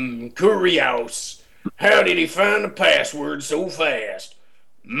 Curious. How did he find the password so fast?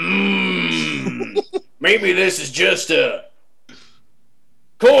 Maybe this is just a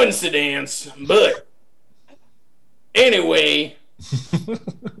coincidence, but anyway,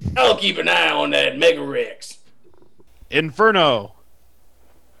 I'll keep an eye on that Megarex. Inferno.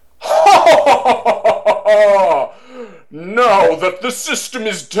 Now that the system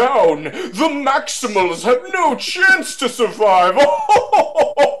is down, the Maximals have no chance to survive.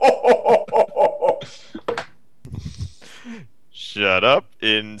 Shut up,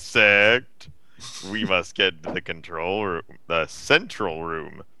 insect. We must get to the control room, the central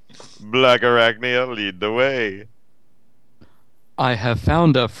room. Black Arachnia, lead the way. I have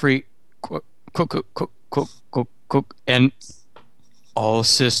found a free cook, and all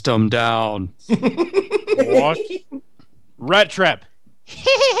system down. What? Rat Trap.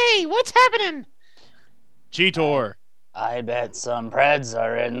 Hey, what's happening? Cheetor. I bet some Preds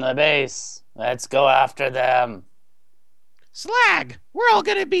are in the base. Let's go after them. Slag, we're all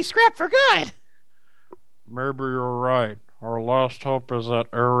gonna be scrapped for good. Maybe you're right. Our last hope is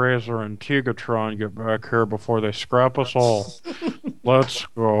that Airazor and Tigatron get back here before they scrap us all. Let's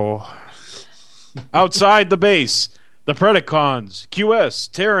go. Outside the base, the Predacons,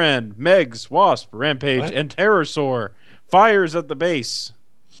 QS, Terran, Megs, Wasp, Rampage, and Terrorsaur fires at the base.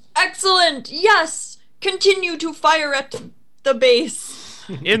 Excellent! Yes! Continue to fire at the base.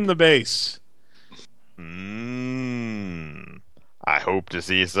 In the base. I hope to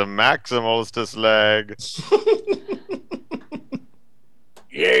see some Maximals to slag.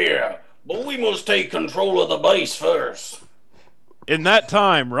 Yeah, but we must take control of the base first. In that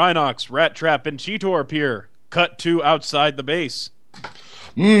time, Rhinox, Rat Trap, and Cheetor appear. Cut to outside the base.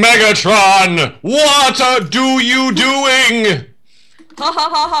 Megatron, what are you doing? Ha ha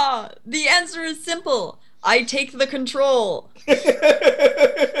ha ha! The answer is simple. I take the control.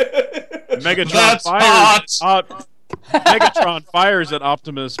 Megatron fires at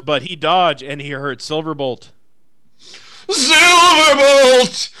Optimus, but he dodges and he hurts Silverbolt.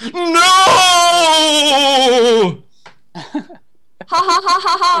 Silverbolt! No! Ha ha ha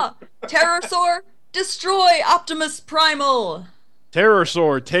ha ha! Terrorsaur, destroy Optimus Primal!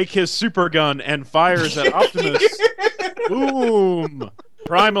 Terrorsaur take his super gun and fires at Optimus. Boom!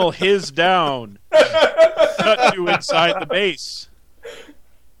 Primal his down. Cut to inside the base.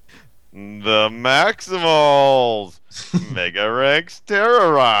 The Maximals! Megarex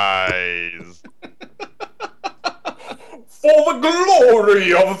terrorize! For the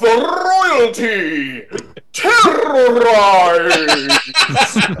glory of the royalty! Terrorize!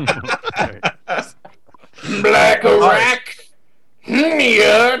 Black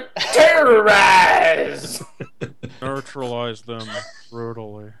Arachnia, terrorize! Neutralize them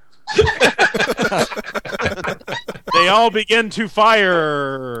brutally. They all begin to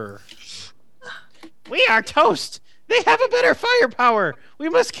fire. We are toast. They have a better firepower. We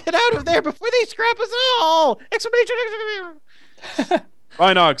must get out of there before they scrap us all! Exclamation!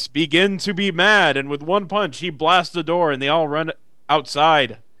 Rhinox begin to be mad, and with one punch, he blasts the door, and they all run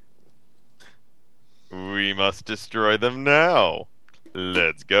outside. We must destroy them now.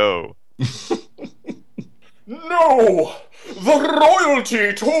 Let's go. No! The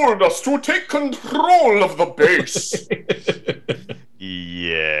royalty told us to take control of the base!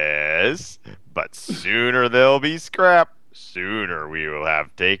 Yes, but sooner they'll be scrapped. Sooner we will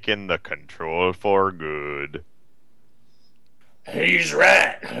have taken the control for good. He's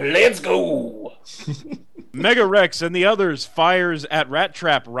right. Let's go. Megarex and the others fires at Rat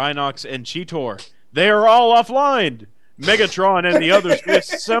Trap, Rhinox, and Cheetor. They are all offline. Megatron and the others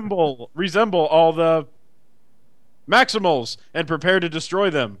resemble all the Maximals, and prepare to destroy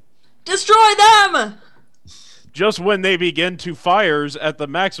them. Destroy them! Just when they begin to fires at the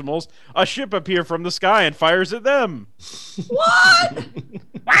Maximals, a ship appears from the sky and fires at them. What?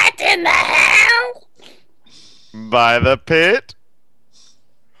 What in the hell? By the pit.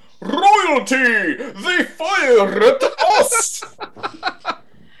 Royalty! They fire at us!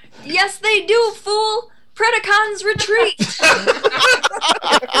 Yes, they do, fool! Predacons retreat!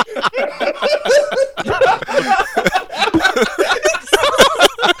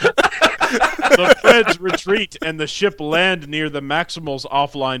 The Preds retreat and the ship land near the Maximals'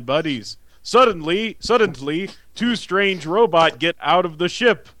 offline buddies. Suddenly, two strange robots get out of the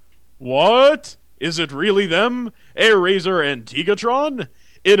ship. What? Is it really them? Air Razor and Tigatron?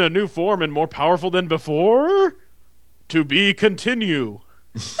 In a new form and more powerful than before? To be continue.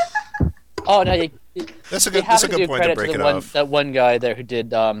 Oh no, That's a you good. have That's a to do good point to credit break to it the one, off. that one guy there who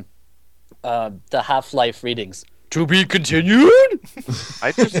did the Half-Life readings. To be continued.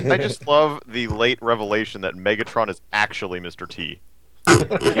 I just love the late revelation that Megatron is actually Mr. T.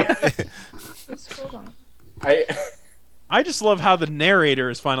 I just love how the narrator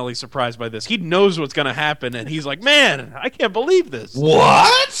is finally surprised by this. He knows what's going to happen, and he's like, man, I can't believe this.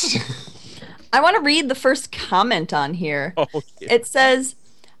 What? I want to read the first comment on here. Oh, yeah. It says,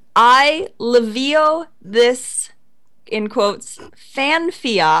 I Levio this, in quotes,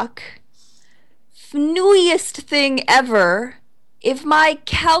 fanfiac, fnewest thing ever. If my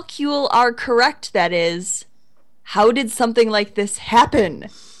calcul are correct, that is. How did something like this happen?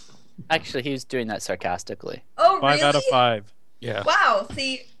 Actually, he was doing that sarcastically. Oh, 5 out of 5. Yeah. Wow,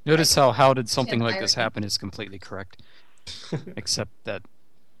 see. Notice how did something Tim like this Iron. happen is completely correct. Except that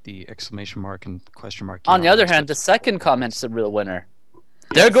the exclamation mark and question mark. On the other hand, the second comment's the real winner.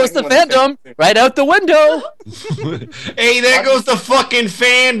 There goes the Phantom right out the window. Hey, there goes the fucking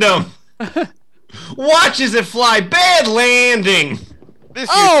fandom. Watch as it fly. Bad landing. This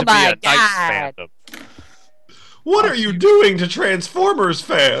Oh used to be my a nice God. fandom. What are you doing to Transformers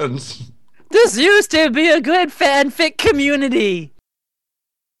fans? This used to be a good fanfic community.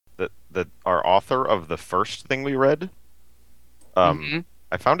 Our author of the first thing we read, I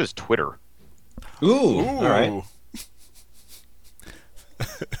found his Twitter. Ooh. All right.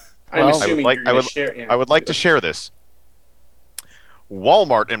 I'm Well, assuming you're going to share. Yeah. I would like to share this.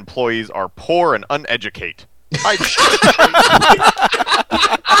 Walmart employees are poor and uneducated.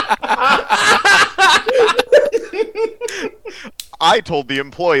 I told the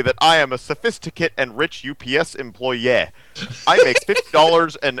employee that I am a sophisticated and rich UPS employee. I make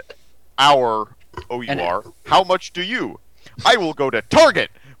 $50 an hour. Oh, you are? How much do you? I will go to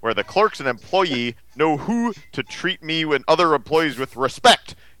Target, where the clerks and employee know who to treat me and other employees with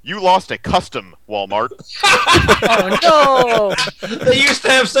respect. You lost a custom, Walmart. Oh no! They used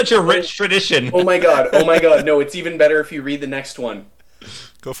to have such a rich tradition. Oh my god, oh my god. No, it's even better if you read the next one.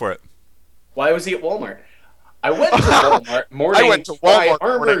 Go for it. Why was he at Walmart? I went to Walmart morning I went to to buy Walmart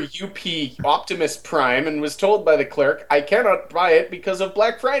Armor morning. UP Optimus Prime and was told by the clerk I cannot buy it because of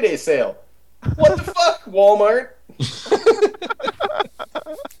Black Friday sale. What the fuck, Walmart?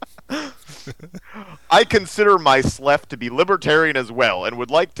 I consider my slef to be libertarian as well, and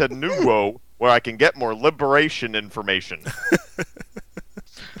would like to know where I can get more liberation information.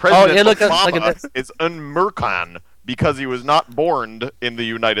 President yeah, look at Obama this. is un-Mercan because he was not born in the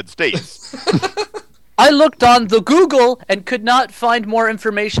United States. I looked on the Google and could not find more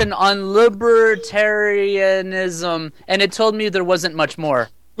information on libertarianism, and it told me there wasn't much more.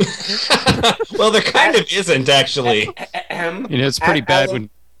 Well, there kind of isn't, actually. It's pretty bad when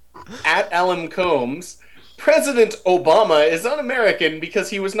At Alan Combs, President Obama is un-American because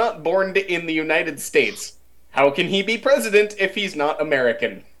he was not born in the United States. How can he be president if he's not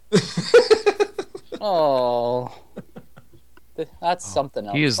American? Oh, that's something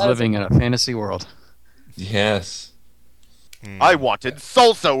else. he is That living in a fantasy world. Yes. I wanted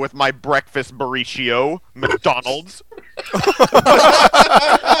salsa with my breakfast burrito, McDonald's.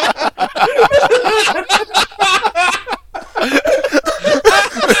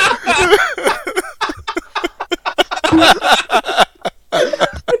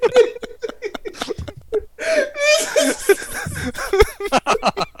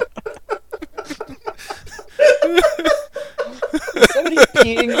 Somebody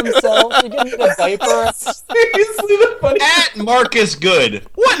peeing himself. He didn't need a diaper. Seriously, the funny. At Marcus Good.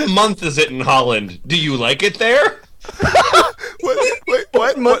 What month is it in Holland? Do you like it there?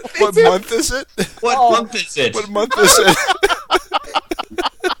 What month is it? What month is it? What month is it?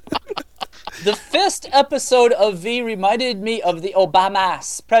 The first episode of V reminded me of the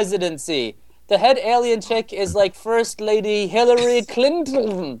Obama's presidency. The head alien chick is like First Lady Hillary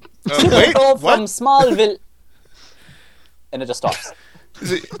Clinton. Wait, Supergirl from what? Smallville. and it just stops.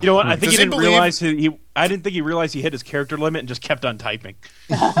 You know what? I think Does he he didn't believe- realize I didn't think he realized he hit his character limit and just kept on typing.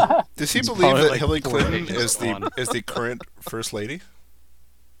 Does he It's believe probably that like Hillary 4 Clinton pages is the current first lady?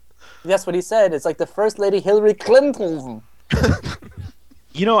 That's what he said. It's like the First Lady Hillary Clinton.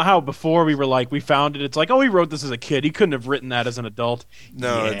 You know how before we were like, we found it, it's like, oh, he wrote this as a kid. He couldn't have written that as an adult.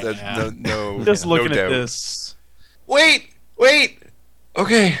 No, Yeah. no. Just looking no at doubt. this. Wait.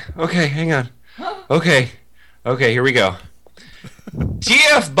 Okay, hang on. Okay, here we go.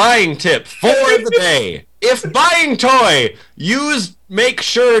 TF buying tip for the day. If buying toy, make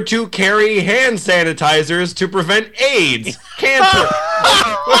sure to carry hand sanitizers to prevent AIDS, cancer.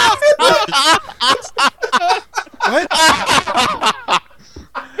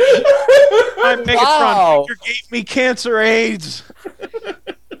 My Megatron Wow. figure gave me cancer AIDS.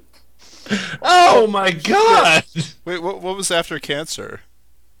 Oh my god! Wait, what was after cancer?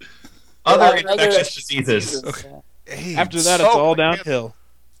 Other Other infectious diseases. AIDS. After that, it's all downhill.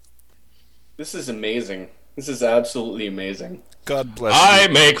 This is amazing. This is absolutely amazing. God bless I you.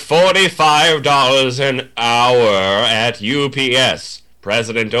 make $45 an hour at UPS.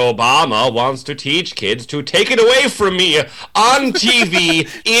 President Obama wants to teach kids to take it away from me on TV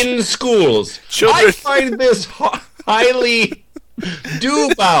in schools. Children- I find this highly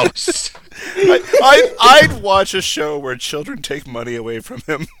dubious. I'd watch a show where children take money away from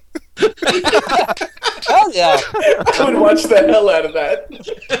him. Hell yeah. I would watch the hell out of that.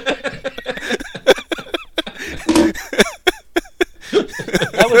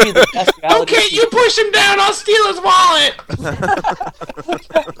 That would be the best reality. Okay, you push him down, I'll steal his wallet.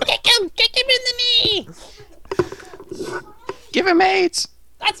 Kick him in the knee. Give him AIDS.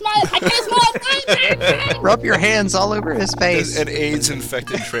 That's my. I can't small. Rub your hands all over his face. An AIDS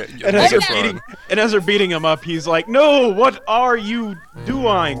infected And as, Megatron. they're beating him up, he's like, no, what are you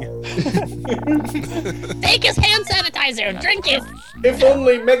doing? Take his hand sanitizer. Drink it. If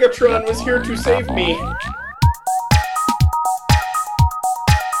only Megatron was here to save me.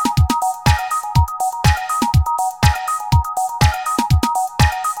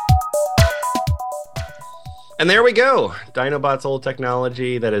 And there we go. Dinobot's old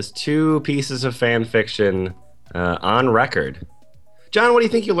technology that is 2 pieces of fan fiction on record. John, what do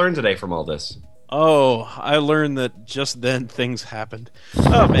you think you learned today from all this? Oh, I learned that just then things happened.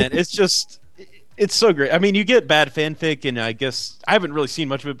 Oh man, it's so great. I mean, you get bad fanfic, and I guess I haven't really seen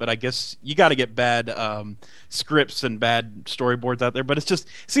much of it, but I guess you got to get bad scripts and bad storyboards out there. But it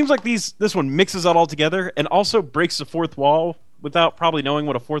seems like this one mixes it all together and also breaks the fourth wall without probably knowing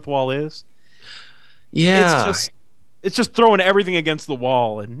what a fourth wall is. Yeah. It's just throwing everything against the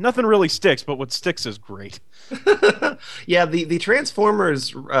wall, and nothing really sticks. But what sticks is great. Yeah, the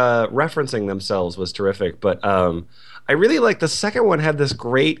Transformers referencing themselves was terrific, but I really like the second one had this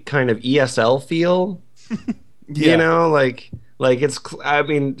great kind of ESL feel. Yeah. You know, like it's. I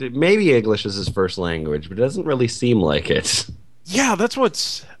mean, maybe English is his first language, but it doesn't really seem like it. Yeah, that's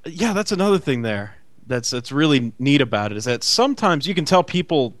another thing there. That's really neat about it is that sometimes you can tell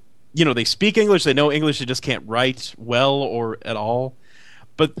people, you know, they speak English, they know English, they just can't write well or at all.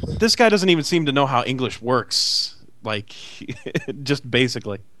 But this guy doesn't even seem to know how English works, like just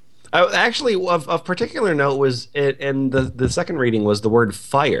basically. Actually, of particular note was it, and the second reading was the word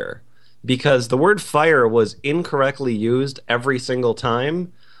fire, because the word fire was incorrectly used every single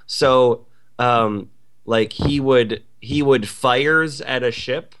time. So, like he would fires at a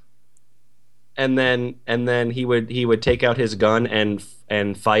ship, and then he would take out his gun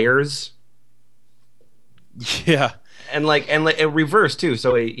and fires. Yeah. And it reversed too.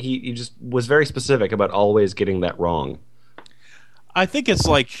 So he just was very specific about always getting that wrong. I think it's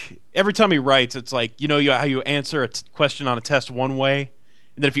like every time he writes, it's like, you know, how you answer a question on a test one way,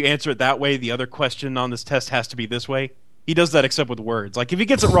 and then if you answer it that way, the other question on this test has to be this way. He does that except with words. Like if he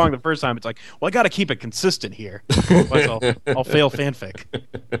gets it wrong the first time, it's like, well, I got to keep it consistent here. Otherwise I'll fail fanfic.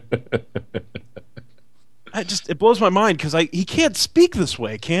 It blows my mind because he can't speak this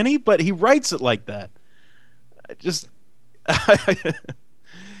way, can he? But he writes it like that.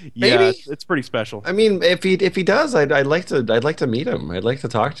 Maybe it's pretty special. I mean, if he does, I'd like to meet him. I'd like to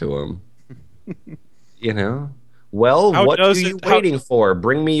talk to him. You know, well, what are you waiting for?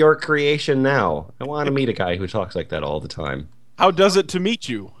 Bring me your creation now. I want to meet a guy who talks like that all the time. How does it to meet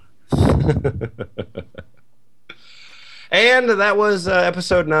you? And that was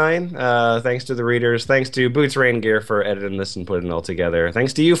episode 9. Thanks to the readers. Thanks to Boots Rain Gear for editing this and putting it all together.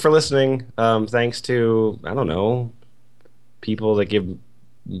 Thanks to you for listening. Thanks to, I don't know, people that give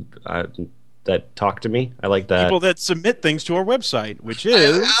that talk to me. I like that. People that submit things to our website, which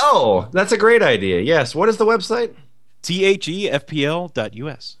is oh, that's a great idea. Yes. What is the website?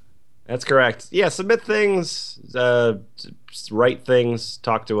 thefpl.us. That's correct. Yeah, submit things, write things,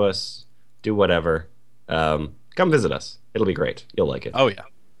 talk to us, do whatever. Come visit us. It'll be great. You'll like it. Oh, yeah.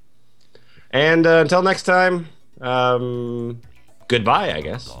 And until next time, goodbye, I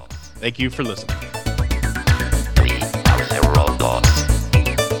guess. Thank you for listening.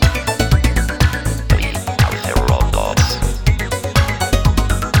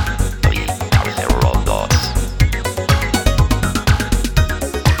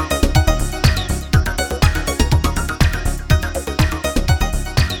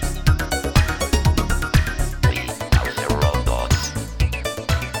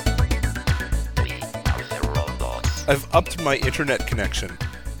 I've upped my internet connection.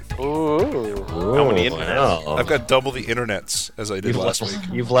 Ooh. How many internets? Wow. I've got double the internets as I did last week.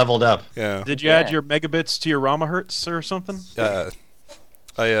 You've leveled up. Yeah. Did you add your megabits to your Rama hertz or something? I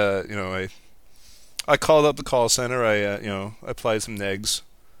called up the call center. I applied some negs.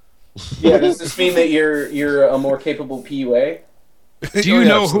 Yeah, does this mean that you're a more capable PUA? Do you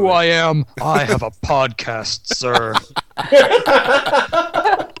know who I am? I have a podcast, sir.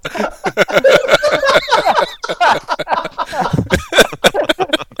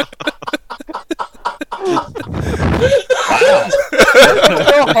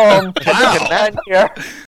 Go home. Wow.